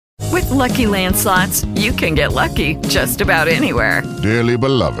Lucky Land Slots, you can get lucky just about anywhere. Dearly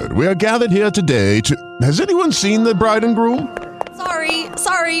beloved, we are gathered here today to... Has anyone seen the bride and groom?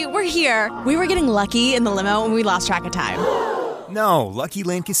 Sorry, we're here. We were getting lucky in the limo and we lost track of time. No, Lucky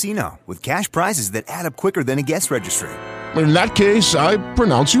Land Casino, with cash prizes that add up quicker than a guest registry. In that case, I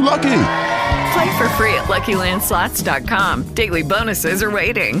pronounce you lucky. Play for free at LuckyLandSlots.com. Daily bonuses are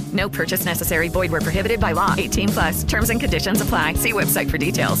waiting. No purchase necessary. Void where prohibited by law. 18+. Terms and conditions apply. See website for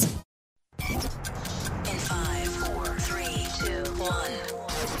details. In 5, 4, 3, 2, 1.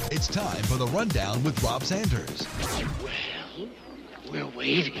 It's time for the Rundown with Rob Sanders. Well, we're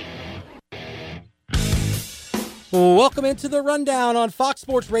waiting. Welcome into the Rundown on Fox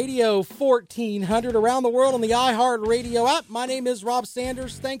Sports Radio 1400 around the world on the iHeartRadio app. My name is Rob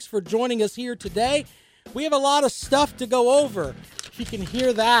Sanders. Thanks for joining us here today. We have a lot of stuff to go over. If you can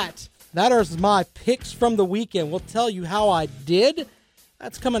hear that, that is my picks from the weekend. We'll tell you how I did.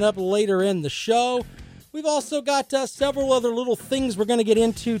 That's coming up later in the show. We've also got several other little things we're going to get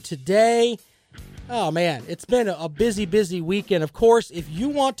into today. Oh, man, it's been a busy, busy weekend. Of course, if you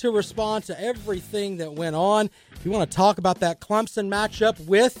want to respond to everything that went on, if you want to talk about that Clemson matchup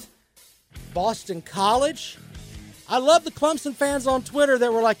with Boston College, I love the Clemson fans on Twitter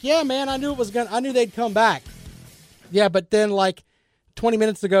that were like, yeah, man, I knew they'd come back. Yeah, but then like 20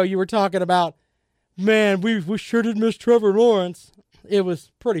 minutes ago, you were talking about, man, we sure did miss Trevor Lawrence. It was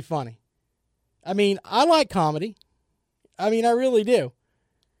pretty funny. I mean, I like comedy. I really do.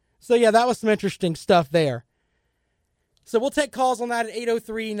 So, yeah, that was some interesting stuff there. So we'll take calls on that at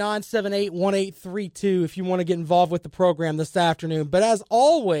 803-978-1832 if you want to get involved with the program this afternoon. But as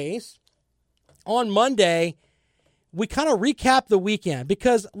always, on Monday, we kind of recap the weekend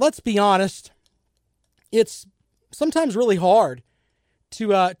because, let's be honest, it's sometimes really hard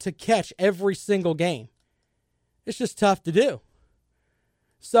to catch every single game. It's just tough to do.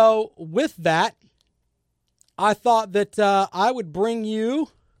 So with that, I thought that I would bring you,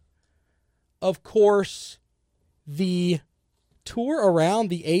 of course, the tour around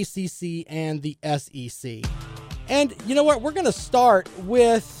the ACC and the SEC. And you know what? We're going to start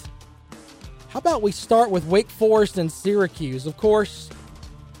with, how about we start with Wake Forest and Syracuse? Of course,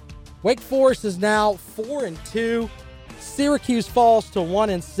 Wake Forest is now 4-2. Syracuse falls to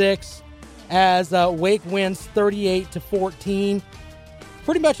 1-6 as Wake wins 38-14.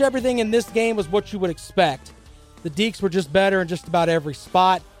 Pretty much everything in this game was what you would expect. The Deacs were just better in just about every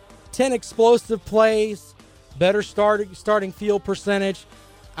spot. 10 explosive plays, better starting field percentage.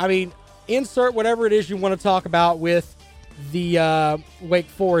 I mean, insert whatever it is you want to talk about with the Wake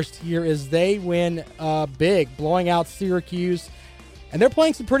Forest here as they win big, blowing out Syracuse. And they're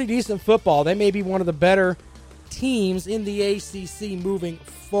playing some pretty decent football. They may be one of the better teams in the ACC moving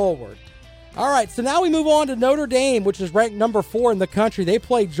forward. All right, so now we move on to Notre Dame, which is ranked number 4 in the country. They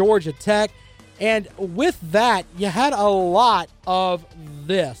play Georgia Tech. And with that, you had a lot of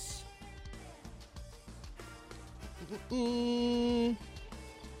this.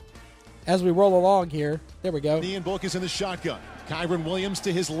 As we roll along here, there we go. Ian Book is in the shotgun. Kyron Williams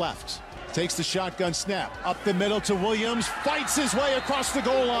to his left. Takes the shotgun snap. Up the middle to Williams. Fights his way across the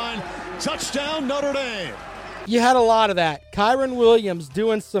goal line. Touchdown, Notre Dame. You had a lot of that. Kyron Williams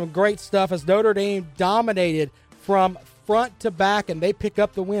doing some great stuff as Notre Dame dominated from front to back, and they pick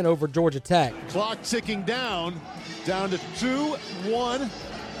up the win over Georgia Tech. Clock ticking down to 2-1,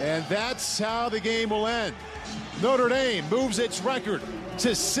 and that's how the game will end. Notre Dame moves its record to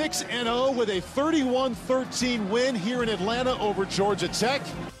 6-0 with a 31-13 win here in Atlanta over Georgia Tech.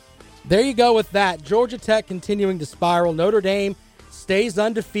 There you go with that. Georgia Tech continuing to spiral. Notre Dame stays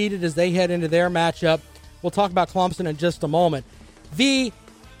undefeated as they head into their matchup. We'll talk about Clemson in just a moment.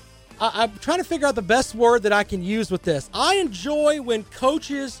 I'm trying to figure out the best word that I can use with this. I enjoy when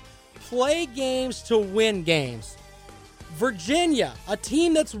coaches play games to win games. Virginia, a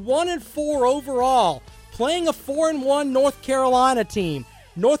team that's 1-4 overall, playing a 4-1 North Carolina team.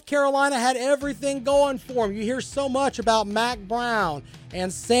 North Carolina had everything going for them. You hear so much about Mac Brown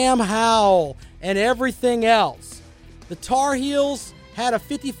and Sam Howell and everything else. The Tar Heels had a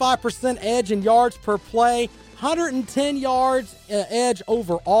 55% edge in yards per play, 110 yards edge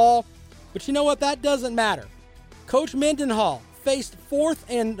overall. But you know what? That doesn't matter. Coach Mendenhall faced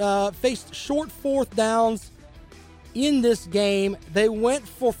short fourth downs in this game. They went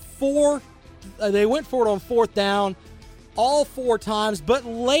for it on fourth down all 4 times, but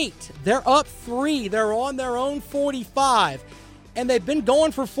late. They're up 3. They're on their own 45, and they've been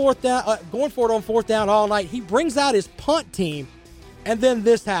going for it on fourth down all night. He brings out his punt team, and then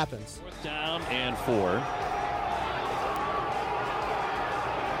this happens. 4th down and 4.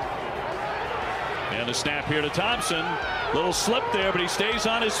 And the snap here to Thompson. Little slip there, but he stays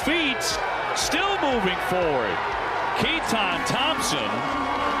on his feet. Still moving forward. Keaton Thompson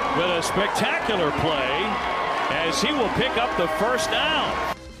with a spectacular play as he will pick up the first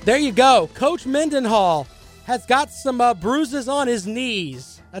down. There you go. Coach Mendenhall has got some bruises on his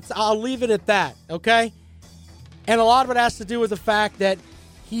knees. I'll leave it at that, okay? And a lot of it has to do with the fact that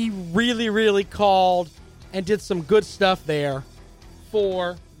he really, really called and did some good stuff there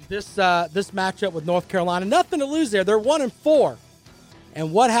for this matchup with North Carolina. Nothing to lose there. They're 1-4.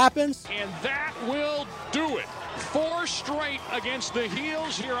 And what happens? And that will do it. 4 straight against the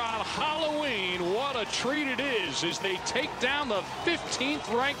Heels here on Halloween. What a treat it is as they take down the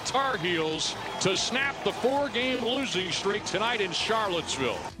 15th-ranked Tar Heels to snap the 4-game losing streak tonight in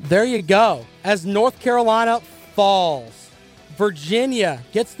Charlottesville. There you go. As North Carolina falls, Virginia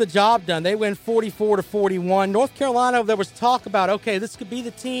gets the job done. They win 44-41. North Carolina, there was talk about, okay, this could be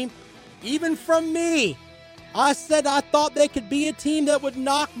the team. Even from me, I said I thought they could be a team that would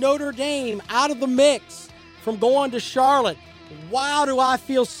knock Notre Dame out of the mix from going to Charlotte. Wow, do I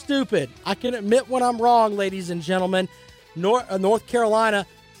feel stupid. I can admit when I'm wrong, ladies and gentlemen. North Carolina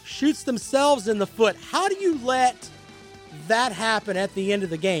shoots themselves in the foot. How do you let that happen at the end of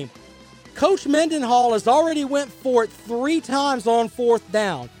the game? Coach Mendenhall has already went for it 3 times on 4th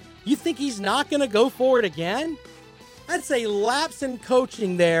down. You think he's not going to go for it again? That's a lapse in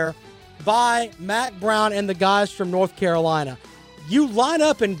coaching there by Mack Brown and the guys from North Carolina. You line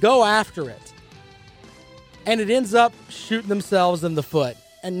up and go after it. And it ends up shooting themselves in the foot.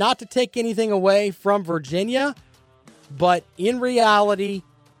 And not to take anything away from Virginia, but in reality,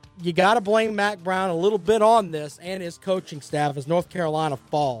 you got to blame Mack Brown a little bit on this and his coaching staff as North Carolina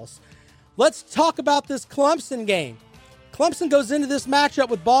falls. Let's talk about this Clemson game. Clemson goes into this matchup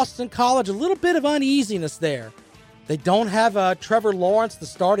with Boston College. A little bit of uneasiness there. They don't have Trevor Lawrence, the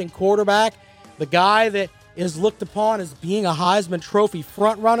starting quarterback, the guy that is looked upon as being a Heisman Trophy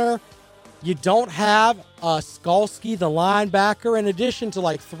frontrunner. You don't have Skalski, the linebacker, in addition to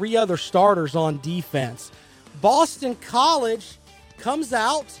like 3 other starters on defense. Boston College comes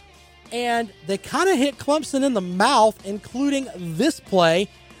out, and they kind of hit Clemson in the mouth, including this play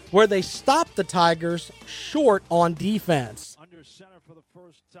where they stopped the Tigers short on defense. Under center for the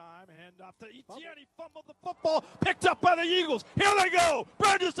first time, hand off to Etienne. He fumbled the football, picked up by the Eagles. Here they go.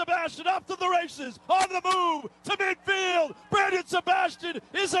 Brandon Sebastian off to the races, on the move to midfield. Brandon Sebastian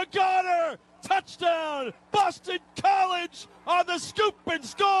is a goner. Touchdown, Boston College on the scoop and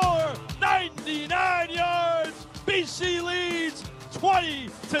score. 99 yards. BC leads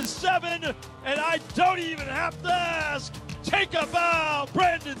 20-7, and I don't even have to ask. Take a bow,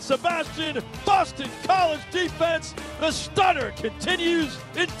 Brandon Sebastian. Boston College defense. The stunner continues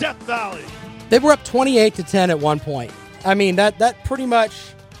in Death Valley. They were up 28-10 at one point. I mean, that pretty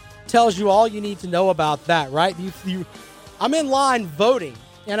much tells you all you need to know about that, right? I'm in line voting,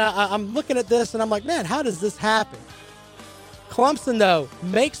 and I'm looking at this, and I'm like, man, how does this happen? Clemson, though,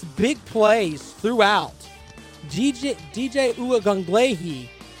 makes big plays throughout. DJ Uiagalelei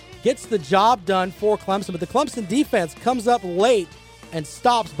gets the job done for Clemson, but the Clemson defense comes up late and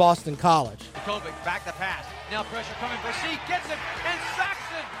stops Boston College. Kovic back the pass. Now pressure coming for C. Gets it, and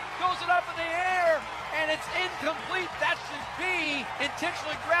Saxon goes it up in the air, and it's incomplete. That should be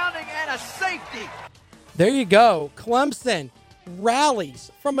intentionally grounding and a safety. There you go. Clemson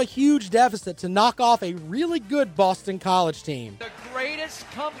rallies from a huge deficit to knock off a really good Boston College team. The greatest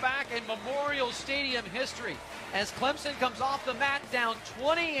comeback in Memorial Stadium history as Clemson comes off the mat down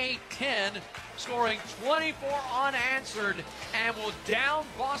 28-10, scoring 24 unanswered, and will down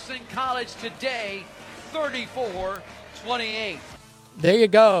Boston College today 34-28. There you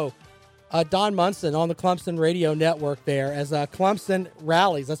go. Don Munson on the Clemson radio network there as Clemson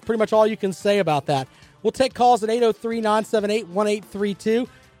rallies. That's pretty much all you can say about that. We'll take calls at 803-978-1832.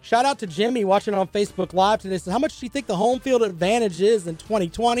 Shout out to Jimmy watching on Facebook Live today. Says, how much do you think the home field advantage is in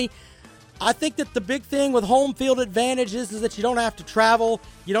 2020? I think that the big thing with home field advantage is that you don't have to travel.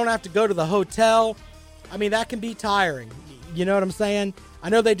 You don't have to go to the hotel. I mean, that can be tiring. You know what I'm saying? I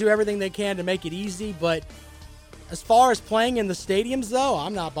know they do everything they can to make it easy, but as far as playing in the stadiums, though,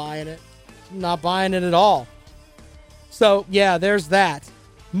 I'm not buying it. I'm not buying it at all. So, yeah, there's that.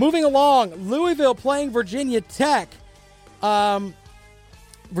 Moving along, Louisville playing Virginia Tech.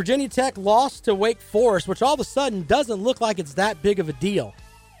 Virginia Tech lost to Wake Forest, which all of a sudden doesn't look like it's that big of a deal.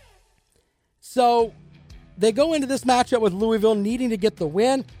 So they go into this matchup with Louisville needing to get the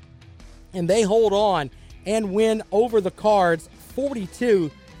win, and they hold on and win over the Cards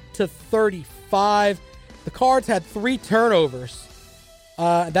 42-35. The Cards had 3 turnovers.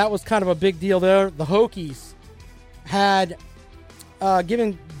 That was kind of a big deal there. The Hokies had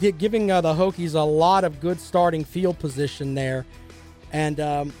given giving the Hokies a lot of good starting field position there.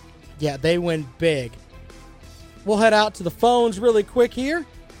 And, they win big. We'll head out to the phones really quick here.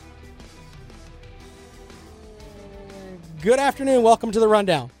 Good afternoon. Welcome to the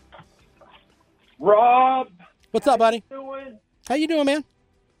Rundown. Rob. What's up, buddy? Doing? How you doing, man?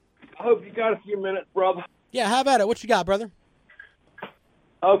 I hope you got a few minutes, brother. Yeah, how about it? What you got, brother?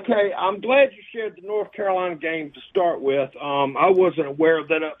 Okay, I'm glad you shared the North Carolina game to start with. I wasn't aware of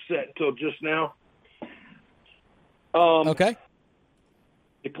that upset until just now. Okay.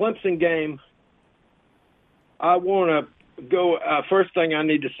 The Clemson game, I want to go, first thing I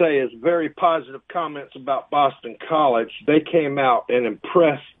need to say is very positive comments about Boston College. They came out and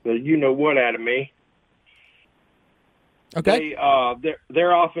impressed the you-know-what out of me. Okay.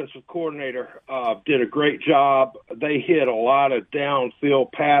 Their offensive coordinator did a great job. They hit a lot of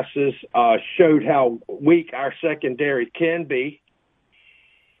downfield passes, showed how weak our secondary can be.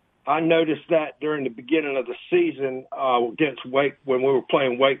 I noticed that during the beginning of the season against when we were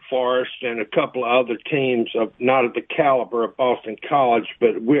playing Wake Forest and a couple of other teams of not of the caliber of Boston College,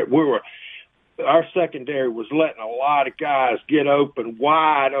 but we were our secondary was letting a lot of guys get open,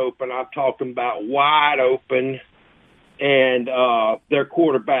 wide open. I'm talking about wide open. And their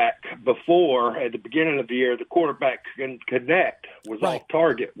quarterback before, at the beginning of the year, the quarterback couldn't connect, was off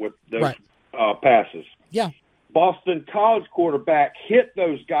target with those passes. Yeah. Boston College quarterback hit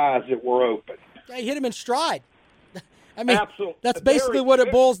those guys that were open. Yeah, he hit him in stride. I mean, absolutely. That's basically what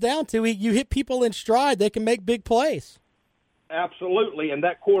it boils down to. You hit people in stride, they can make big plays. Absolutely. And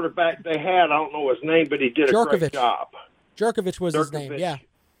that quarterback they had, I don't know his name, but he did a great job. Jerkovich was his name, yeah.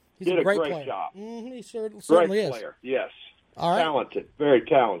 He's did a great player. Job. Mm-hmm, he certainly great is. Player, yes. All right. Talented, very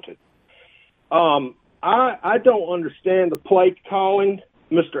talented. I don't understand the play calling.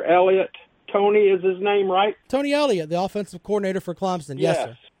 Mr. Elliott, Tony is his name, right? Tony Elliott, the offensive coordinator for Clemson. Yes,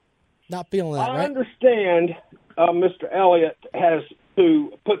 sir. Not feeling that, right? I understand Mr. Elliott has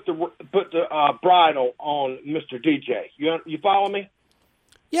to put the bridle on Mr. DJ. You follow me?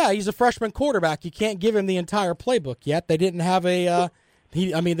 Yeah, he's a freshman quarterback. You can't give him the entire playbook yet. They didn't have they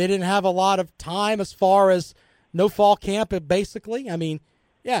didn't have a lot of time as far as no fall camp, basically. I can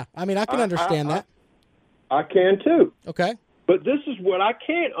understand that. I can too. Okay. But this is what I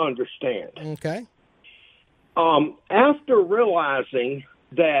can't understand. Okay. After realizing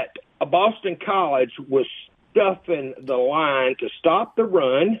that Boston College was stuffing the line to stop the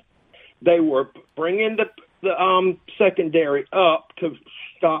run, they were bringing the secondary up to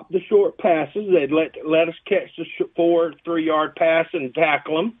stop the short passes. They'd let us catch the 4-3-yard pass and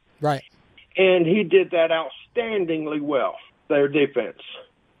tackle them. Right. And he did that outstandingly well, their defense.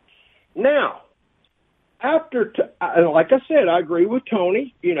 Now, like I said, I agree with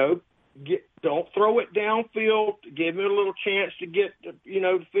Tony. Don't throw it downfield. Give it a little chance to get,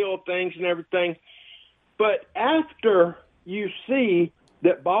 the feel of things and everything. But after you see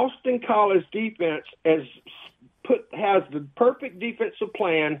that Boston College defense has the perfect defensive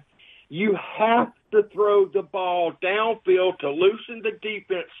plan, you have to throw the ball downfield to loosen the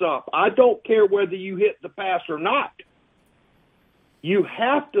defense up. I don't care whether you hit the pass or not. You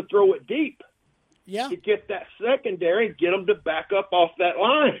have to throw it deep. Yeah. To get that secondary and get them to back up off that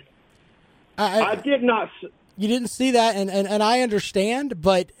line. I did not. You didn't see that, and I understand,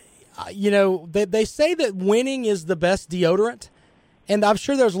 but, they say that winning is the best deodorant, and I'm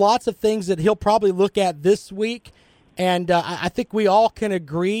sure there's lots of things that he'll probably look at this week, and I think we all can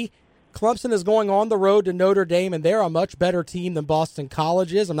agree Clemson is going on the road to Notre Dame, and they're a much better team than Boston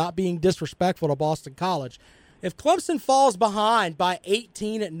College is. I'm not being disrespectful to Boston College. If Clemson falls behind by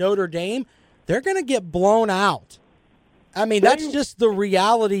 18 at Notre Dame, they're going to get blown out. I mean, that's just the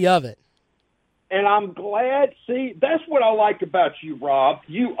reality of it. And I'm glad. See, that's what I like about you, Rob.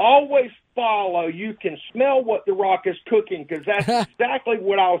 You always follow. You can smell what the Rock is cooking, because that's exactly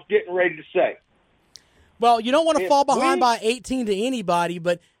what I was getting ready to say. Well, you don't want to fall behind by 18 to anybody,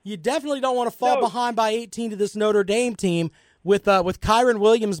 but you definitely don't want to fall behind by 18 to this Notre Dame team with Kyron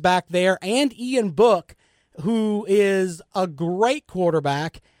Williams back there and Ian Book, who is a great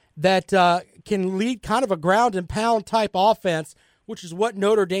quarterback that can lead kind of a ground and pound type offense, which is what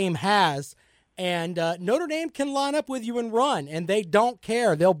Notre Dame has. And Notre Dame can line up with you and run, and they don't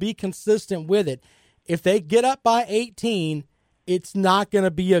care. They'll be consistent with it. If they get up by 18, it's not going to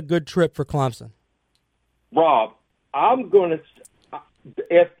be a good trip for Clemson. Rob, I'm going to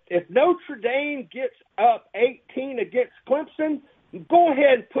if Notre Dame gets up 18 against Clemson, go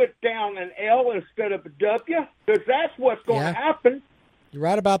ahead and put down an L instead of a W, because that's what's going to happen. You're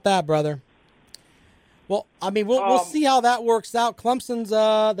right about that, brother. Well, I mean, we'll see how that works out. Clemson's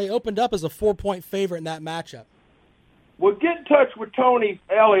they opened up as a 4-point favorite in that matchup. Well, get in touch with Tony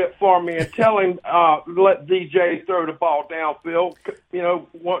Elliott for me and tell him let DJ throw the ball downfield,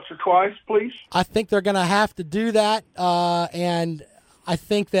 once or twice, please. I think they're going to have to do that, and I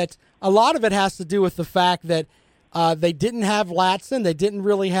think that a lot of it has to do with the fact that they didn't have Latson, they didn't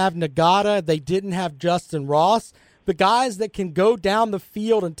really have Nagata, they didn't have Justin Ross. The guys that can go down the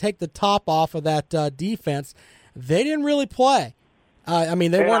field and take the top off of that defense, they didn't really play. They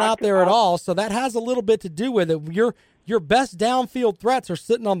weren't out there at all, so that has a little bit to do with it. Your best downfield threats are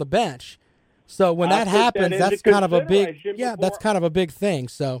sitting on the bench. So when that happens, that's kind of a big thing.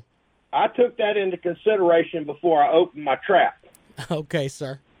 So I took that into consideration before I opened my trap. Okay,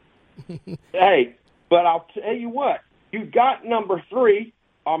 sir. Hey, but I'll tell you what, you got number 3,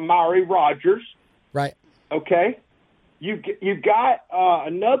 Amari Rogers. Right. Okay. You got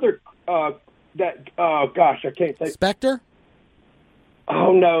another I can't say Spectre.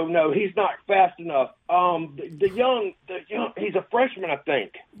 Oh no, he's not fast enough. The young, he's a freshman, I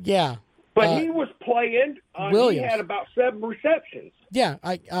think. Yeah, but he was playing. He had about 7 receptions. Yeah,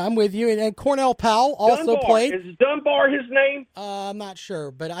 I'm with you. And Cornell Powell also played. Is Dunbar his name? I'm not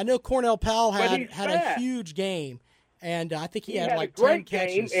sure, but I know Cornell Powell had a huge game, and I think he had like 10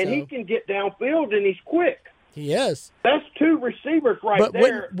 catches. And he can get downfield, and he's quick. He is. That's 2 receivers there. But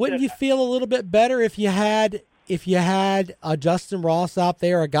wouldn't you feel a little bit better if you had a Justin Ross out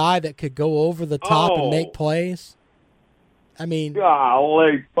there, a guy that could go over the top and make plays? I mean,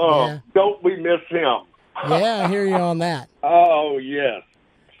 golly, don't we miss him? Yeah, I hear you on that. Oh, yes.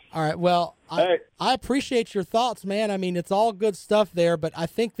 All right, well, I appreciate your thoughts, man. I mean, it's all good stuff there, but I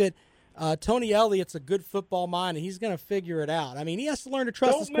think that Tony Elliott's a good football mind, and he's going to figure it out. I mean, he has to learn to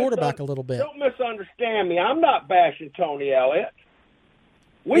trust his quarterback a little bit. Don't misunderstand me. I'm not bashing Tony Elliott.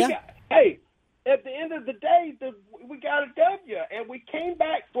 At the end of the day, we got a W, and we came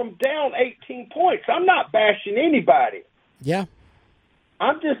back from down 18 points. I'm not bashing anybody. Yeah.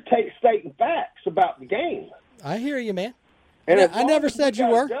 I'm just stating facts about the game. I hear you, man. And I never said you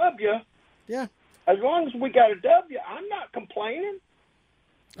were. Yeah. As long as we got a W, I'm not complaining.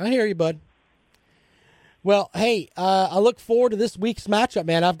 I hear you, bud. Well, hey, I look forward to this week's matchup,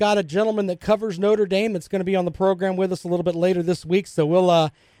 man. I've got a gentleman that covers Notre Dame that's going to be on the program with us a little bit later this week, so we'll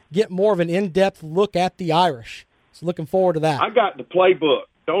get more of an in-depth look at the Irish. So looking forward to that. I got the playbook.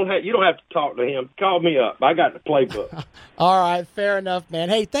 You don't have to talk to him. Call me up. I got the playbook. All right, fair enough, man.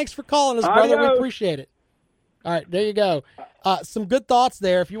 Hey, thanks for calling us, brother. We appreciate it. All right, there you go. Some good thoughts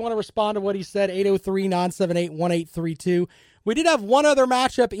there. If you want to respond to what he said, 803-978-1832. We did have one other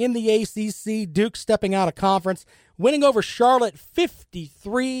matchup in the ACC. Duke stepping out of conference, winning over Charlotte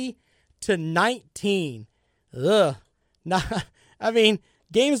 53-19. Ugh.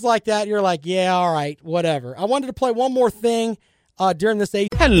 Games like that, you're like, yeah, all right, whatever. I wanted to play one more thing during this.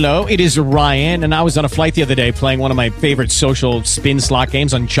 Hello, it is Ryan, and I was on a flight the other day playing one of my favorite social spin slot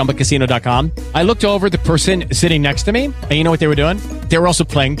games on ChumbaCasino.com. I looked over at the person sitting next to me, and you know what they were doing? They were also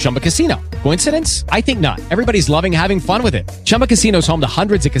playing Chumba Casino. Coincidence? I think not. Everybody's loving having fun with it. Chumba Casino is home to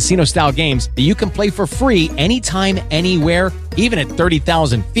hundreds of casino-style games that you can play for free anytime, anywhere, even at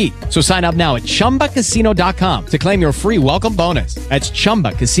 30,000 feet. So sign up now at ChumbaCasino.com to claim your free welcome bonus. That's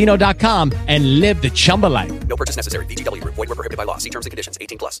ChumbaCasino.com and live the Chumba life. No purchase necessary. VGW. Void where prohibited by law. See terms and conditions.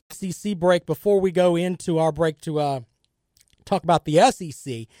 18+. SEC break. Before we go into our break to talk about the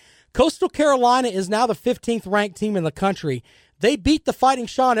SEC, Coastal Carolina is now the 15th ranked team in the country. They beat the Fighting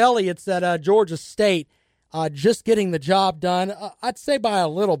Sean Elliott's at Georgia State, just getting the job done. I'd say by a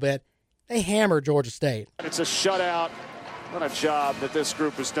little bit. They hammered Georgia State. It's a shutout. What a job that this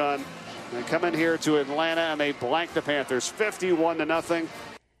group has done. They come in here to Atlanta and they blank the Panthers 51-0.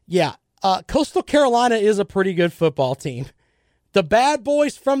 Yeah, Coastal Carolina is a pretty good football team. The bad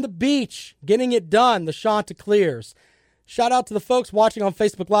boys from the beach getting it done, the Chanticleers. Shout out to the folks watching on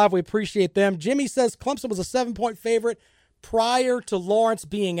Facebook Live. We appreciate them. Jimmy says Clemson was a 7-point favorite prior to Lawrence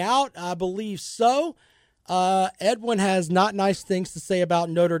being out. I believe so. Edwin has not nice things to say about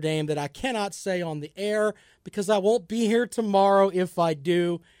Notre Dame that I cannot say on the air because I won't be here tomorrow if I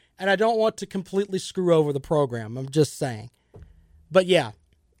do, and I don't want to completely screw over the program. I'm just saying. But yeah,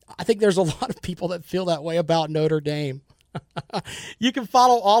 I think there's a lot of people that feel that way about Notre Dame. You can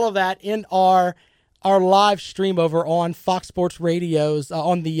follow all of that in our live stream over on Fox Sports Radio's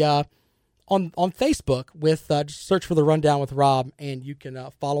on Facebook with just search for The Rundown with Rob, and you can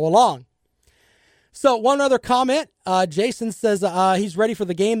follow along. So one other comment. Jason says he's ready for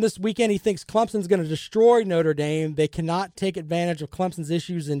the game this weekend. He thinks Clemson's going to destroy Notre Dame. They cannot take advantage of Clemson's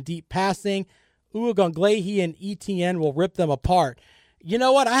issues in deep passing. Uiagalelei and ETN will rip them apart. You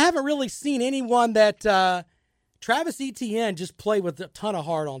know what? I haven't really seen anyone that Travis Etienne just played with a ton of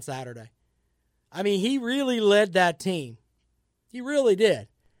heart on Saturday. I mean, he really led that team. He really did.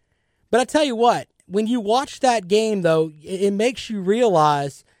 But I tell you what, when you watch that game, though, it makes you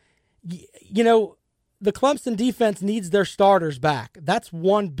realize, you know, the Clemson defense needs their starters back. That's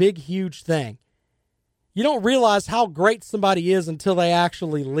one big, huge thing. You don't realize how great somebody is until they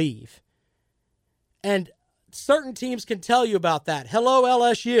actually leave. And certain teams can tell you about that. Hello,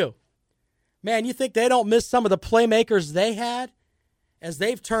 LSU. Man, you think they don't miss some of the playmakers they had? As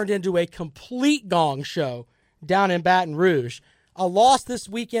they've turned into a complete gong show down in Baton Rouge. A loss this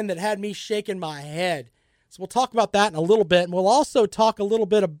weekend that had me shaking my head. So we'll talk about that in a little bit. And we'll also talk a little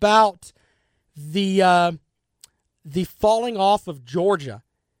bit about the falling off of Georgia.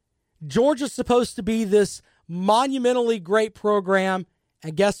 Georgia's supposed to be this monumentally great program.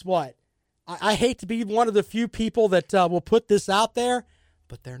 And guess what? I hate to be one of the few people that will put this out there,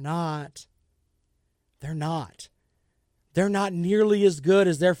 but they're not. They're not. They're not nearly as good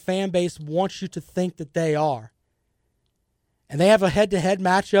as their fan base wants you to think that they are. And they have a head-to-head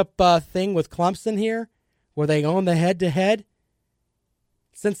matchup thing with Clemson here, where they own the head-to-head.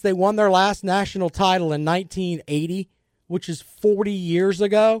 Since they won their last national title in 1980, which is 40 years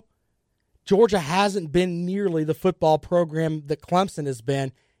ago, Georgia hasn't been nearly the football program that Clemson has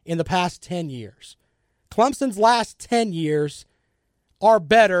been in the past 10 years. Clemson's last 10 years are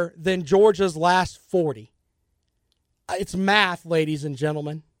better than Georgia's last 40. It's math, ladies and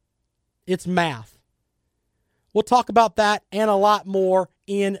gentlemen. It's math. We'll talk about that and a lot more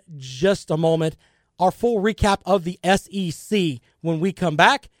in just a moment. Our full recap of the SEC when we come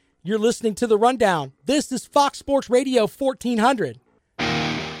back. You're listening to The Rundown. This is Fox Sports Radio 1400.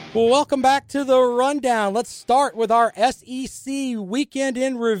 Well, welcome back to The Rundown. Let's start with our SEC Weekend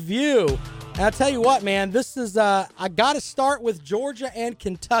in Review. And I'll tell you what, man, this is, I got to start with Georgia and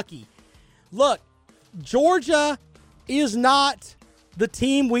Kentucky. Look, Georgia is not the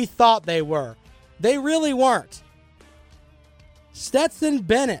team we thought they were. They really weren't. Stetson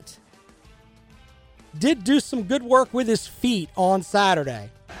Bennett did do some good work with his feet on Saturday.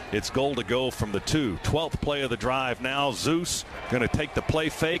 It's goal to go from the 2. 12th play of the drive now. Zeus going to take the play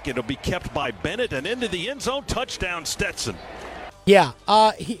fake. It'll be kept by Bennett and into the end zone. Touchdown, Stetson. Yeah,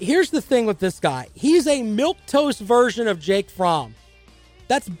 here's the thing with this guy. He's a milquetoast version of Jake Fromm.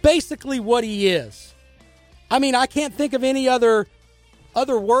 That's basically what he is. I mean, I can't think of any other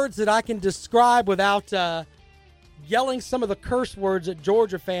words that I can describe without yelling some of the curse words that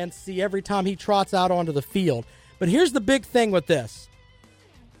Georgia fans see every time he trots out onto the field. But here's the big thing with this.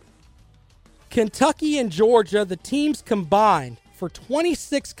 Kentucky and Georgia, the teams combined for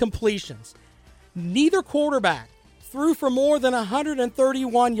 26 completions. Neither quarterback threw for more than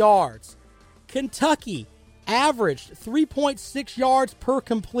 131 yards. Kentucky averaged 3.6 yards per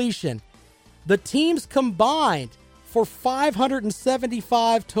completion. The teams combined for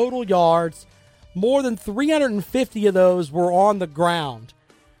 575 total yards. More than 350 of those were on the ground.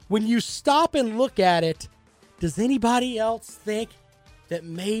 When you stop and look at it, does anybody else think that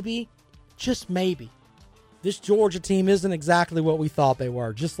maybe, just maybe, this Georgia team isn't exactly what we thought they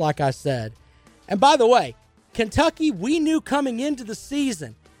were, just like I said? And by the way, Kentucky, we knew coming into the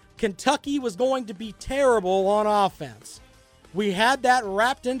season, Kentucky was going to be terrible on offense. We had that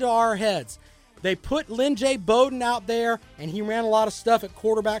wrapped into our heads. They put Lynn J. Bowden out there, and he ran a lot of stuff at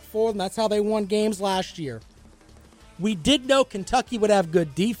quarterback for them. That's how they won games last year. We did know Kentucky would have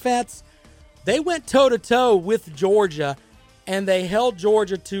good defense. They went toe-to-toe with Georgia, and they held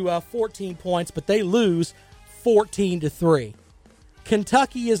Georgia to 14 points, but they lose 14-3.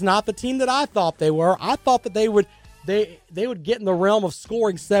 Kentucky is not the team that I thought they were. I thought that they would get in the realm of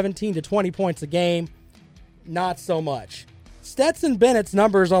scoring 17 to 20 points a game. Not so much. Stetson Bennett's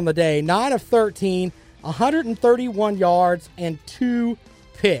numbers on the day, 9 of 13, 131 yards, and 2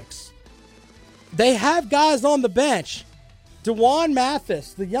 picks. They have guys on the bench. DeJuan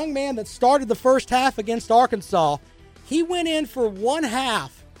Mathis, the young man that started the first half against Arkansas, he went in for one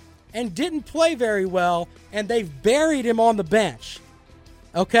half and didn't play very well, and they've buried him on the bench.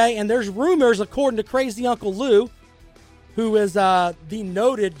 Okay, and there's rumors, according to Crazy Uncle Lou, who is the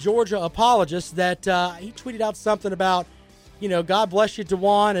noted Georgia apologist, that he tweeted out something about, God bless you,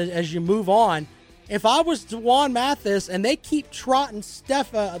 DeJuan, as you move on. If I was DeJuan Mathis and they keep trotting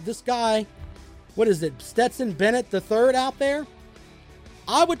this guy, what is it, Stetson Bennett III out there,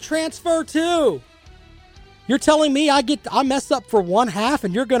 I would transfer too. You're telling me I mess up for one half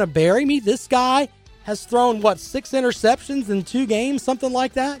and you're going to bury me? This guy has thrown, 6 interceptions in 2 games, something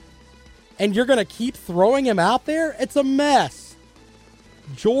like that? And you're going to keep throwing him out there? It's a mess.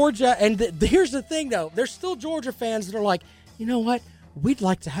 Georgia, and here's the thing, though. There's still Georgia fans that are like, you know what? We'd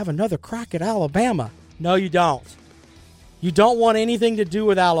like to have another crack at Alabama. No, you don't. You don't want anything to do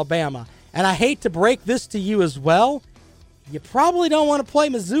with Alabama. And I hate to break this to you as well. You probably don't want to play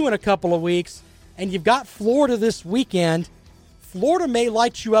Mizzou in a couple of weeks, and you've got Florida this weekend. Florida may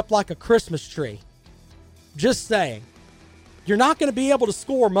light you up like a Christmas tree. Just saying. You're not going to be able to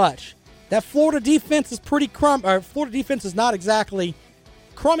score much. That Florida defense is pretty Florida defense is not exactly,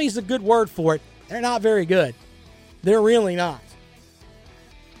 crummy's a good word for it. They're not very good. They're really not.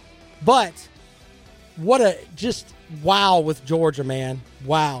 But just wow with Georgia, man.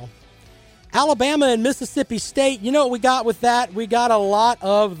 Wow. Alabama and Mississippi State, you know what we got with that? We got a lot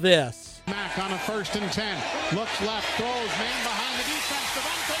of this. Mack on a 1st and 10. Looks left, throws, man behind the defense.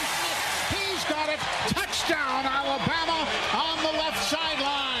 Devontae Smith, he's got it. Touchdown, Alabama on the left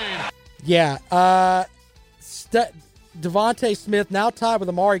sideline. Yeah, Devontae Smith now tied with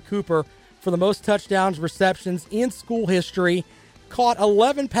Amari Cooper for the most touchdowns, receptions in school history. Caught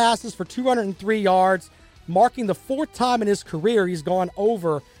 11 passes for 203 yards, marking the 4th time in his career he's gone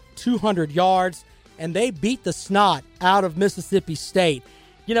over 200 yards, and they beat the snot out of Mississippi State.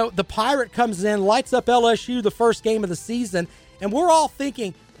 You know, the Pirate comes in, lights up LSU the first game of the season, and we're all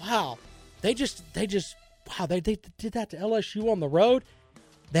thinking, wow, they did that to LSU on the road.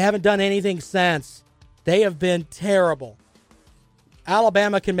 They haven't done anything since. They have been terrible.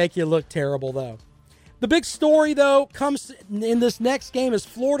 Alabama can make you look terrible, though. The big story, though, comes in this next game is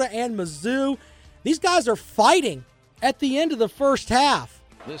Florida and Mizzou. These guys are fighting at the end of the first half.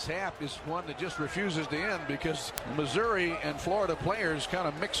 This half is one that just refuses to end because Missouri and Florida players kind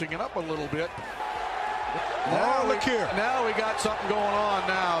of mixing it up a little bit. Now look here. Now we got something going on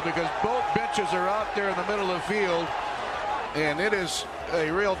now because both benches are out there in the middle of the field, and it is a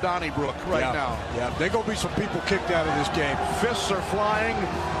real Donnybrook now. Yeah, there's going to be some people kicked out of this game. Fists are flying,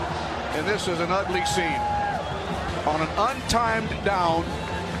 and this is an ugly scene. On an untimed down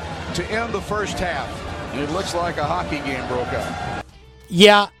to end the first half, it looks like a hockey game broke out.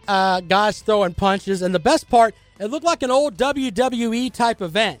 Yeah, guys throwing punches. And the best part, it looked like an old WWE type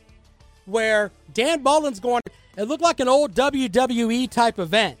event where Dan Mullen's going. It looked like an old WWE type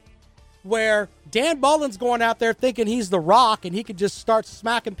event where Dan Mullen's going out there thinking he's The Rock and he could just start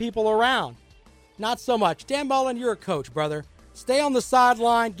smacking people around. Not so much. Dan Mullen, you're a coach, brother. Stay on the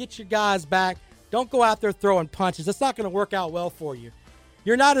sideline, get your guys back. Don't go out there throwing punches. That's not going to work out well for you.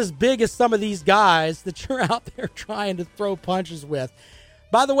 You're not as big as some of these guys that you're out there trying to throw punches with.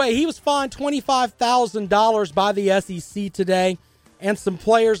 By the way, he was fined $25,000 by the SEC today, and some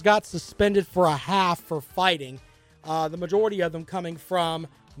players got suspended for a half for fighting. The majority of them coming from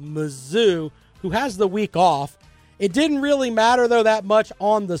Mizzou, who has the week off. It didn't really matter, though, that much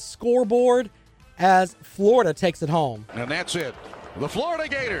on the scoreboard as Florida takes it home. And that's it. The Florida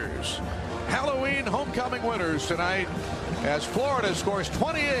Gators, Halloween homecoming winners tonight as Florida scores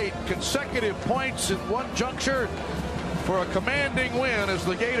 28 consecutive points in one juncture for a commanding win as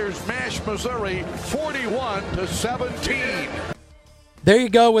the Gators mash Missouri 41-17. There you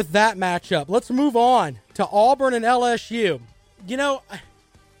go with that matchup. Let's move on to Auburn and LSU. You know,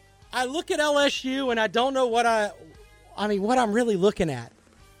 I look at LSU and I don't know what I'm really looking at.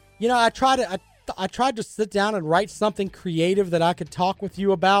 You know, I tried to sit down and write something creative that I could talk with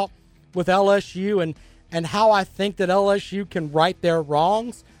you about with LSU and how I think that LSU can right their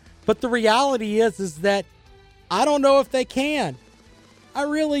wrongs. But the reality is that I don't know if they can. I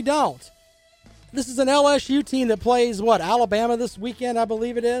really don't. This is an LSU team that plays, Alabama this weekend, I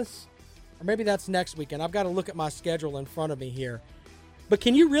believe it is? Or maybe that's next weekend. I've got to look at my schedule in front of me here. But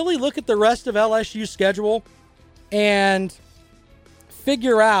can you really look at the rest of LSU's schedule and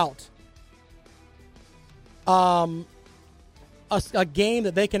figure out a game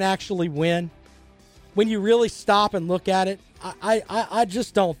that they can actually win? When you really stop and look at it, I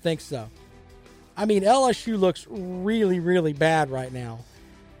just don't think so. I mean, LSU looks really, really bad right now.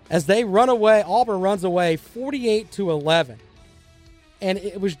 As they run away, Auburn runs away 48-11. And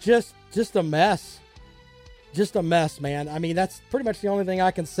it was just a mess. Just a mess, man. I mean, that's pretty much the only thing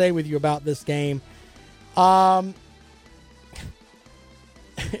I can say with you about this game. You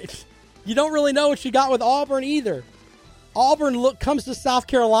don't really know what you got with Auburn either. Auburn comes to South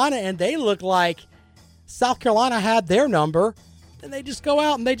Carolina, and they look like South Carolina had their number. Then they just go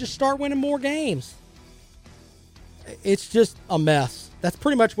out and they just start winning more games. It's just a mess. That's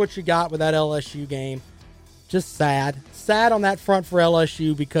pretty much what you got with that LSU game. Just sad. Sad on that front for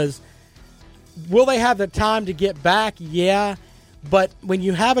LSU because will they have the time to get back? Yeah. But when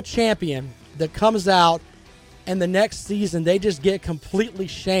you have a champion that comes out and the next season they just get completely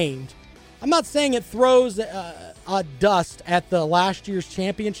shamed, I'm not saying it throws a dust at the last year's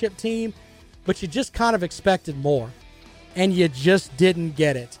championship team, but you just kind of expected more. And you just didn't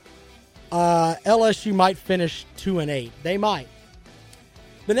get it. LSU might finish 2-8. They might.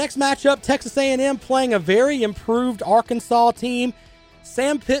 The next matchup, Texas A&M playing a very improved Arkansas team.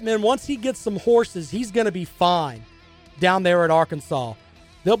 Sam Pittman, once he gets some horses, he's going to be fine down there at Arkansas.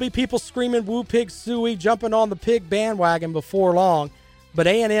 There'll be people screaming "Woo Pig Suey," jumping on the pig bandwagon before long. But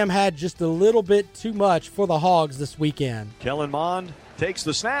A&M had just a little bit too much for the Hogs this weekend. Kellen Mond takes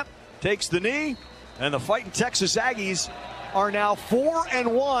the snap, takes the knee, and the fighting Texas Aggies are now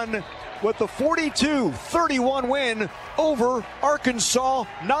 4-1 with the 42-31 win over Arkansas.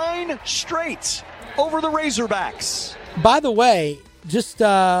 9 straight over the Razorbacks. By the way, just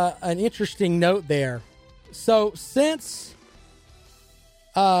an interesting note there. So since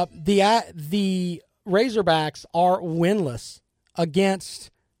the Razorbacks are winless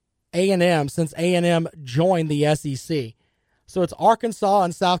against A&M since A&M joined the SEC. So it's Arkansas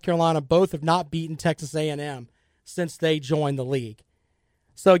and South Carolina both have not beaten Texas A&M since they joined the league.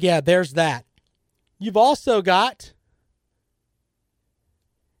 So, yeah, there's that. You've also got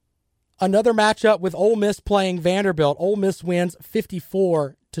another matchup with Ole Miss playing Vanderbilt. Ole Miss wins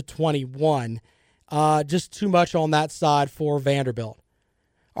 54-21. Just too much on that side for Vanderbilt.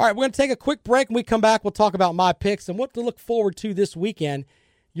 All right, we're going to take a quick break. When we come back, we'll talk about my picks and what to look forward to this weekend.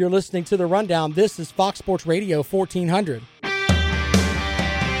 You're listening to The Rundown. This is Fox Sports Radio 1400.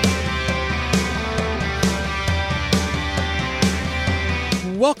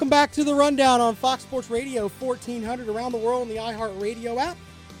 Welcome back to The Rundown on Fox Sports Radio 1400 around the world on the iHeartRadio app.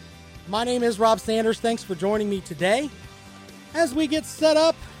 My name is Rob Sanders. Thanks for joining me today as we get set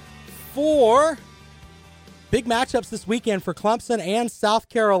up for big matchups this weekend for Clemson and South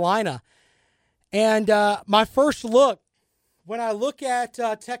Carolina. And my first look, when I look at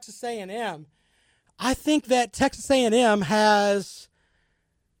Texas A&M, I think that Texas A&M has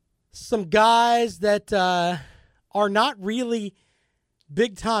some guys that are not really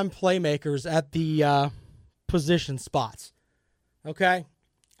big-time playmakers at the position spots. Okay?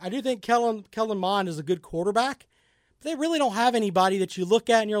 I do think Kellen Mond is a good quarterback, but they really don't have anybody that you look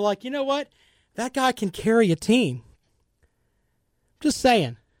at and you're like, you know what? That guy can carry a team. Just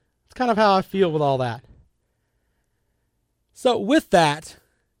saying. It's kind of how I feel with all that. So with that,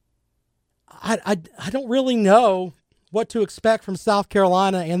 I don't really know what to expect from South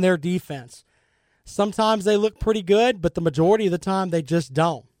Carolina and their defense. Sometimes they look pretty good, but the majority of the time they just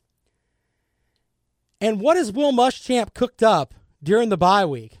don't. And what has Will Muschamp cooked up during the bye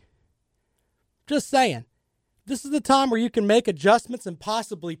week? Just saying. This is the time where you can make adjustments and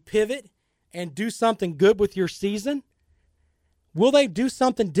possibly pivot and do something good with your season. Will they do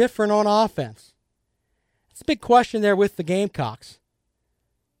something different on offense? It's a big question there with the Gamecocks.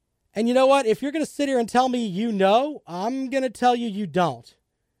 And you know what? If you're going to sit here and tell me you know, I'm going to tell you you don't.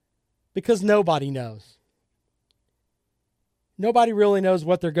 Because nobody knows. Nobody really knows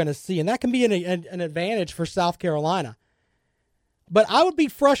what they're going to see. And that can be an advantage for South Carolina. But I would be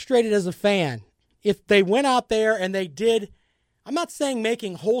frustrated as a fan if they went out there and they did, I'm not saying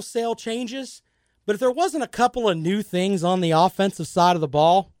making wholesale changes, but if there wasn't a couple of new things on the offensive side of the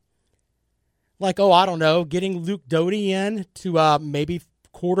ball, like, I don't know, getting Luke Doty in to maybe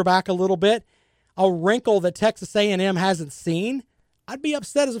quarterback a little bit, a wrinkle that Texas A&M hasn't seen, I'd be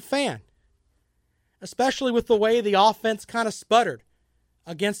upset as a fan, especially with the way the offense kind of sputtered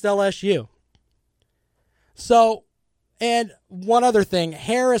against LSU. So, and one other thing,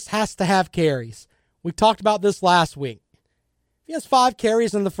 Harris has to have carries. We talked about this last week. If he has 5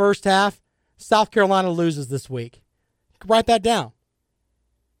 carries in the first half, South Carolina loses this week. Write that down.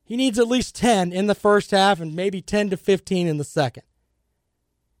 He needs at least 10 in the first half and maybe 10 to 15 in the second.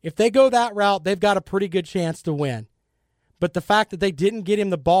 If they go that route, they've got a pretty good chance to win. But the fact that they didn't get him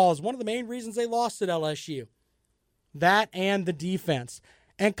the ball is one of the main reasons they lost at LSU. That and the defense.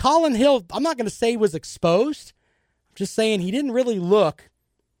 And Colin Hill, I'm not going to say he was exposed. I'm just saying he didn't really look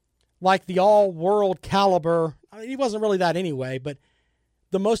like the all-world caliber. I mean, he wasn't really that anyway, but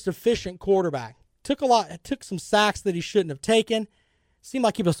the most efficient quarterback. Took some sacks that he shouldn't have taken. Seemed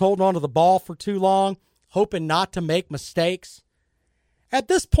like he was holding on to the ball for too long, hoping not to make mistakes. At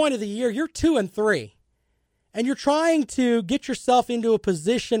this point of the year, you're 2-3. And you're trying to get yourself into a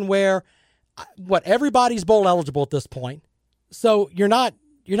position where, everybody's bowl eligible at this point. So you're not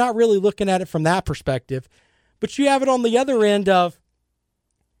really looking at it from that perspective. But you have it on the other end of,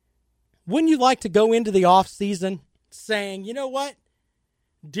 wouldn't you like to go into the off season saying, you know what?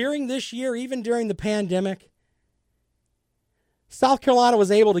 During this year, even during the pandemic, South Carolina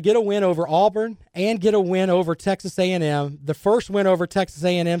was able to get a win over Auburn and get a win over Texas A&M, the first win over Texas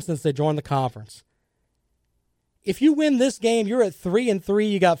A&M since they joined the conference. If you win this game, you're at 3-3.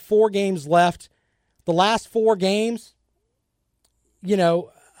 You got 4 games left. The last 4 games,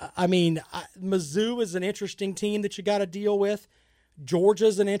 Mizzou is an interesting team that you got to deal with.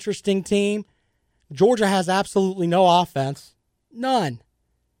 Georgia's an interesting team. Georgia has absolutely no offense. None.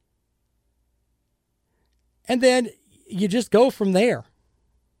 And then you just go from there.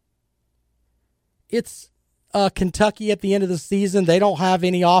 It's Kentucky at the end of the season. They don't have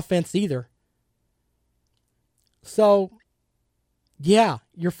any offense either. So, yeah,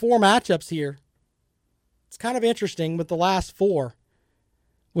 your 4 matchups here. It's kind of interesting with the last 4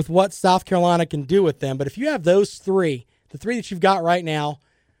 with what South Carolina can do with them. But if you have those 3, the 3 that you've got right now,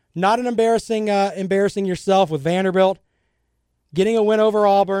 not an embarrassing yourself with Vanderbilt, getting a win over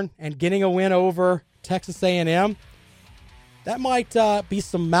Auburn and getting a win over Texas A&M, that might be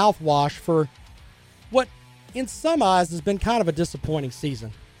some mouthwash for what, in some eyes, has been kind of a disappointing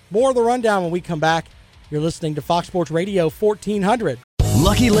season. More of the rundown when we come back. You're listening to Fox Sports Radio 1400.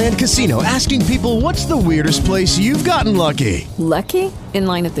 Lucky Land Casino, asking people, what's the weirdest place you've gotten lucky? Lucky? In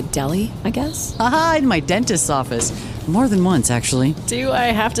line at the deli, I guess? Aha, in my dentist's office. More than once, actually. Do I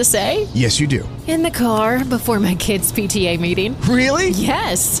have to say? Yes, you do. In the car before my kids' PTA meeting. Really?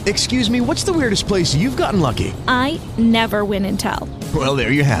 Yes. Excuse me, what's the weirdest place you've gotten lucky? I never win and tell. Well,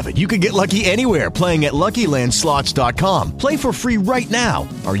 there you have it. You can get lucky anywhere, playing at LuckyLandSlots.com. Play for free right now.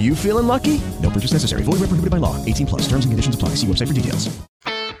 Are you feeling lucky? No purchase necessary. Void where prohibited by law. 18+. Terms and conditions apply. See website for details.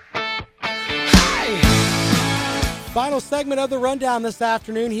 Final segment of the rundown this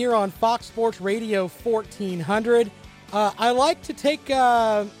afternoon here on Fox Sports Radio 1400. I like to take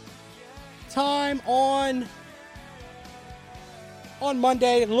time on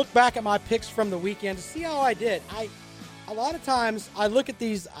Monday and look back at my picks from the weekend to see how I did. A lot of times I look at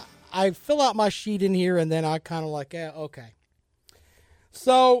these, I fill out my sheet in here, and then I kind of like, okay.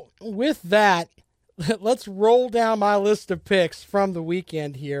 So with that, let's roll down my list of picks from the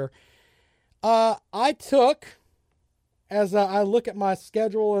weekend here. I took, as I look at my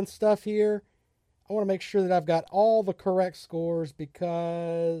schedule and stuff here, I want to make sure that I've got all the correct scores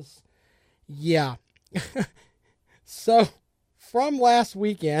because, yeah. So, from last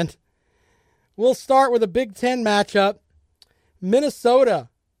weekend, we'll start with a Big Ten matchup. Minnesota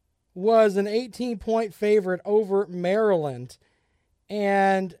was an 18-point favorite over Maryland.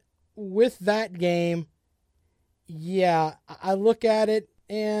 And with that game, yeah, I look at it,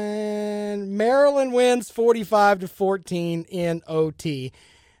 and Maryland wins 45-14 in OT.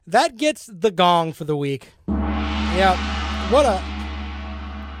 That gets the gong for the week. Yeah,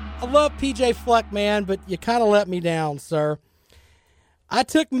 I love PJ Fleck, man, but you kind of let me down, sir. I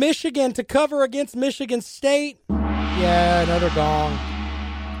took Michigan to cover against Michigan State. Yeah, another gong.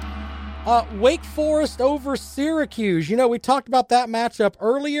 Wake Forest over Syracuse. You know, we talked about that matchup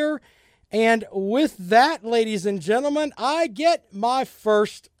earlier. And with that, ladies and gentlemen, I get my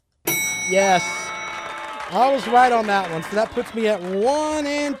first. Yes, I was right on that one. So that puts me at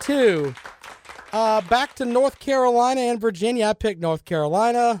 1-2. Back to North Carolina and Virginia. I picked North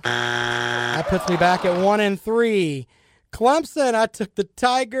Carolina. That puts me back at 1-3. Clemson, I took the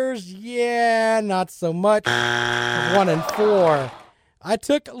Tigers. Yeah, not so much. 1-4. I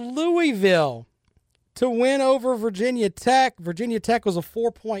took Louisville to win over Virginia Tech. Virginia Tech was a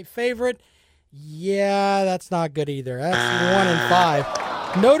 4-point favorite. Yeah, that's not good either. That's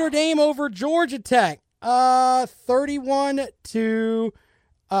 1-5. Notre Dame over Georgia Tech. 31 to,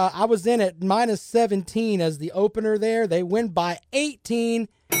 I was in at -17 as the opener there. They win by 18.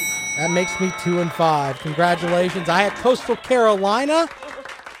 That makes me 2-5. Congratulations. I had Coastal Carolina.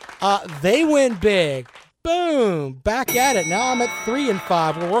 They win big. Boom. Back at it. Now I'm at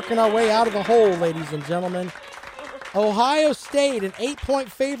 3-5. We're working our way out of the hole, ladies and gentlemen. Ohio State, an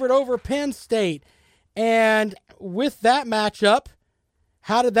 8-point favorite over Penn State. And with that matchup,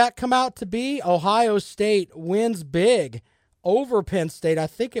 how did that come out to be? Ohio State wins big over Penn State. I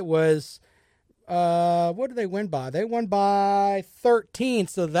think it was, what did they win by? They won by 13,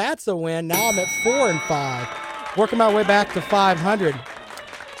 so that's a win. Now I'm at 4-5. Working my way back to 500.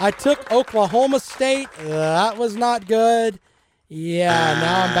 I took Oklahoma State. That was not good. Yeah,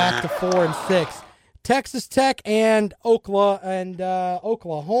 now I'm back to 4-6. Texas Tech and Oklahoma.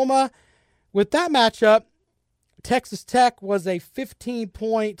 With that matchup, Texas Tech was a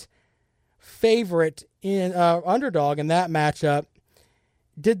 15-point favorite in underdog in that matchup.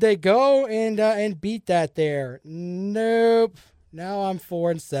 Did they go and beat that there? Nope. Now I'm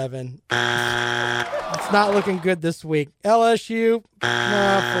 4-7. It's not looking good this week. LSU,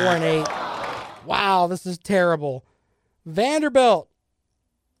 4-8. Wow, this is terrible. Vanderbilt,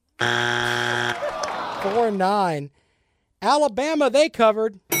 4-9. Alabama, they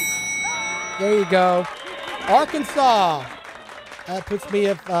covered. There you go. Arkansas. That puts me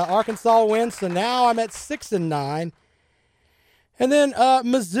at Arkansas wins, so now I'm at 6-9. And then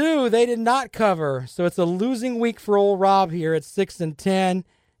Mizzou, they did not cover. So it's a losing week for old Rob here at 6-10.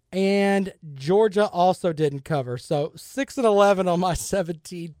 And Georgia also didn't cover. So 6-11 on my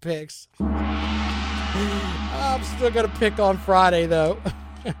 17 picks. I'm still going to pick on Friday, though.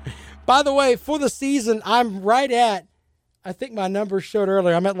 By the way, for the season, I'm right at, I think my numbers showed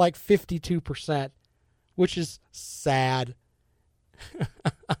earlier, I'm at like 52%, which is sad.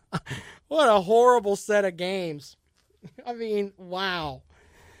 What a horrible set of games. I mean, wow.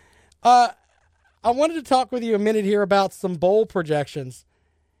 I wanted to talk with you a minute here about some bowl projections.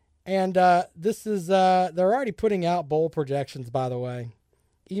 And this is, they're already putting out bowl projections, by the way,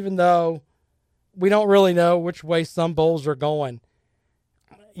 even though we don't really know which way some bowls are going.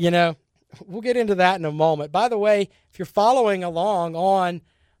 You know, we'll get into that in a moment. By the way, if you're following along on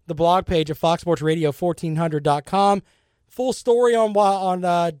the blog page of FoxSportsRadio1400.com, full story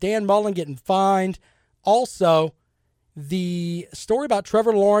on Dan Mullen getting fined. Also, the story about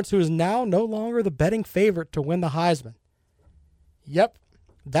Trevor Lawrence, who is now no longer the betting favorite to win the Heisman. Yep,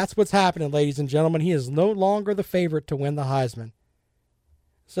 that's what's happening, ladies and gentlemen. He is no longer the favorite to win the Heisman.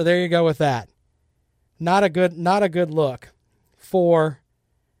 So there you go with that. Not a good look for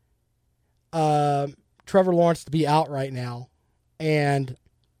Trevor Lawrence to be out right now, and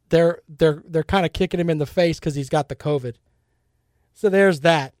they're kind of kicking him in the face because he's got the COVID. So there's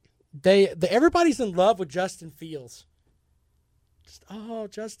that. Everybody's in love with Justin Fields.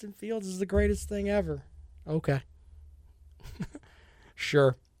 Justin Fields is the greatest thing ever. Okay.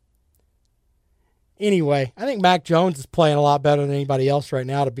 Sure. Anyway, I think Mac Jones is playing a lot better than anybody else right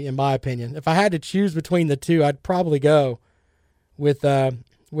now, in my opinion. If I had to choose between the two, I'd probably go with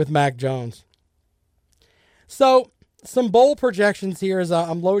Mac Jones. So, some bowl projections here as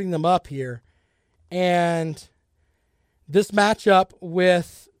I'm loading them up here. And this matchup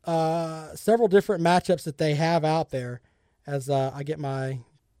with several different matchups that they have out there as I get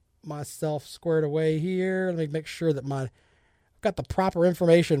myself squared away here. Let me make sure that I've got the proper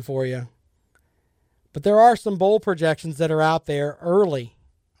information for you. But there are some bowl projections that are out there early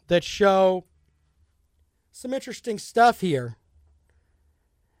that show some interesting stuff here.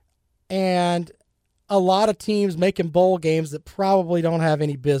 And a lot of teams making bowl games that probably don't have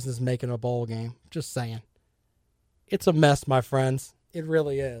any business making a bowl game. Just saying. It's a mess, my friends. It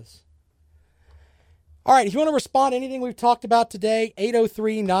really is. All right, if you want to respond to anything we've talked about today,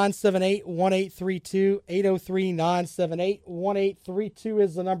 803-978-1832. 803-978-1832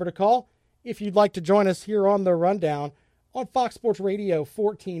 is the number to call. If you'd like to join us here on the Rundown on Fox Sports Radio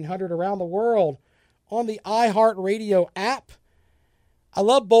 1400 around the world on the iHeartRadio app. I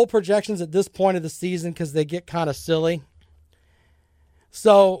love bowl projections at this point of the season because they get kind of silly.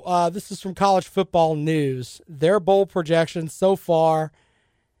 So this is from College Football News. Their bowl projections so far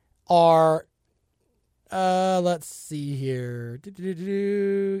are, let's see here.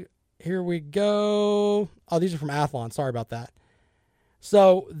 Here we go. Oh, these are from Athlon. Sorry about that.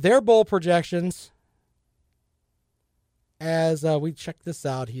 So their bowl projections, as we check this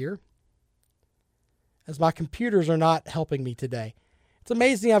out here, as my computers are not helping me today. It's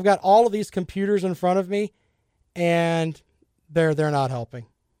amazing. I've got all of these computers in front of me, and they're not helping.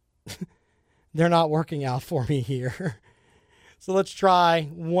 They're not working out for me here. So let's try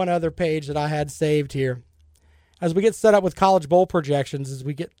one other page that I had saved here. As we get set up with college bowl projections, as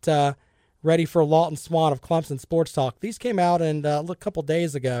we get ready for Lawton Swan of Clemson Sports Talk. These came out a couple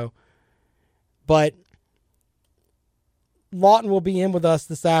days ago. But Lawton will be in with us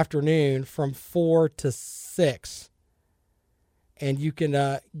this afternoon from 4 to 6. And you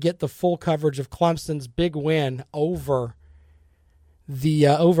can get the full coverage of Clemson's big win over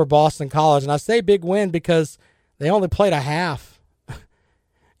Boston College. And I say big win because they only played a half.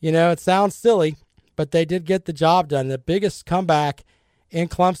 You know, it sounds silly, but they did get the job done. The biggest comeback in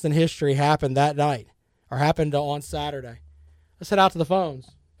Clemson history happened that night, or happened on Saturday. Let's head out to the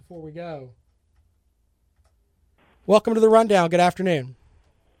phones before we go. Welcome to the Rundown. Good afternoon.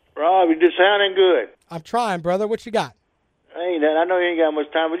 Rob, you're just sounding good. I'm trying, brother. What you got? I know you ain't got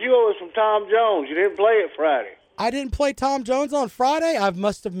much time, but you owe us some Tom Jones. You didn't play it Friday. I didn't play Tom Jones on Friday? I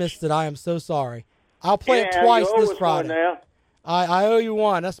must have missed it. I am so sorry. I'll play it twice this Friday. Now. I owe you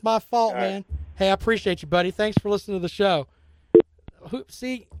one. That's my fault, man. Hey, I appreciate you, buddy. Thanks for listening to the show.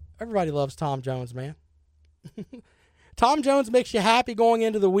 See, everybody loves Tom Jones, man. Tom Jones makes you happy going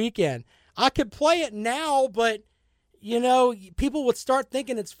into the weekend. I could play it now, but, you know, people would start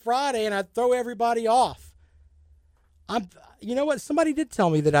thinking it's Friday, and I'd throw everybody off. You know what? Somebody did tell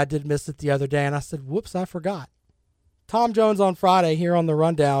me that I did miss it the other day, and I said, whoops, I forgot. Tom Jones on Friday here on the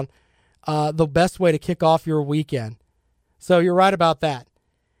Rundown, the best way to kick off your weekend. So you're right about that.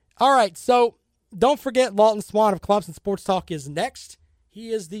 All right, so don't forget Lawton Swan of Clemson Sports Talk is next. He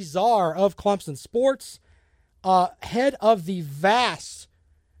is the czar of Clemson Sports, head of the vast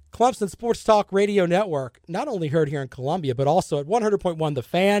Clemson Sports Talk radio network, not only heard here in Columbia, but also at 100.1 The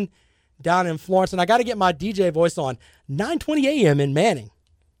Fan down in Florence. And I got to get my DJ voice on 9:20 a.m. in Manning.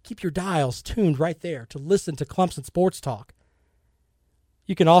 Keep your dials tuned right there to listen to Clemson Sports Talk.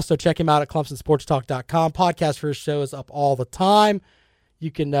 You can also check him out at ClemsonSportsTalk.com. Podcast for his show is up all the time.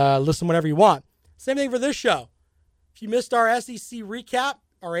 You can listen whenever you want. Same thing for this show. If you missed our SEC recap,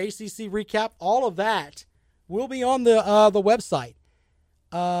 our ACC recap, all of that will be on the website.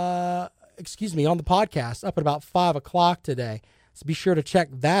 On the podcast up at about 5 o'clock today. So be sure to check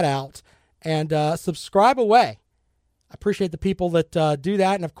that out and subscribe away. I appreciate the people that do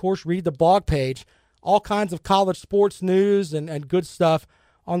that. And, of course, read the blog page. All kinds of college sports news and good stuff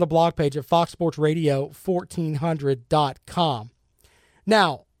on the blog page at foxsportsradio1400.com.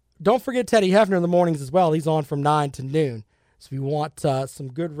 Now, don't forget Teddy Hefner in the mornings as well. He's on from 9 to noon. So if you want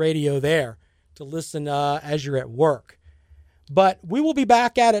some good radio there to listen as you're at work. But we will be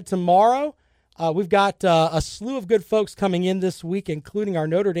back at it tomorrow. We've got a slew of good folks coming in this week, including our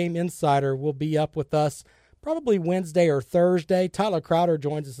Notre Dame insider will be up with us probably Wednesday or Thursday. Tyler Crowder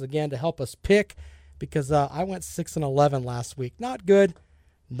joins us again to help us pick because I went 6-11 last week. Not good.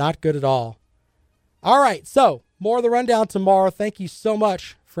 Not good at all. All right, so more of the rundown tomorrow. Thank you so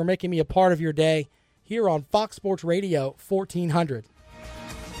much for making me a part of your day here on Fox Sports Radio 1400.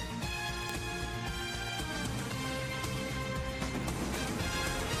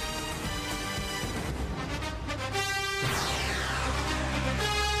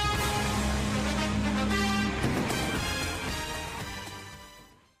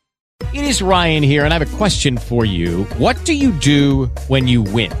 It is Ryan here, and I have a question for you. What do you do when you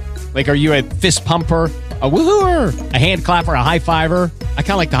win? Like, are you a fist pumper, a woohooer, a hand clapper, a high fiver? I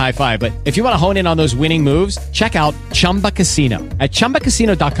kind of like the high five, but if you want to hone in on those winning moves, check out Chumba Casino. At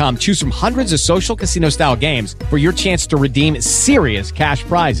ChumbaCasino.com, choose from hundreds of social casino-style games for your chance to redeem serious cash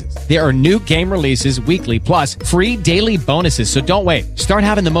prizes. There are new game releases weekly, plus free daily bonuses, so don't wait. Start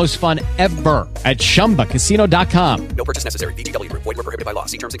having the most fun ever at ChumbaCasino.com. No purchase necessary. VGW Group. Void where prohibited by law.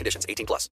 See terms and conditions. 18+.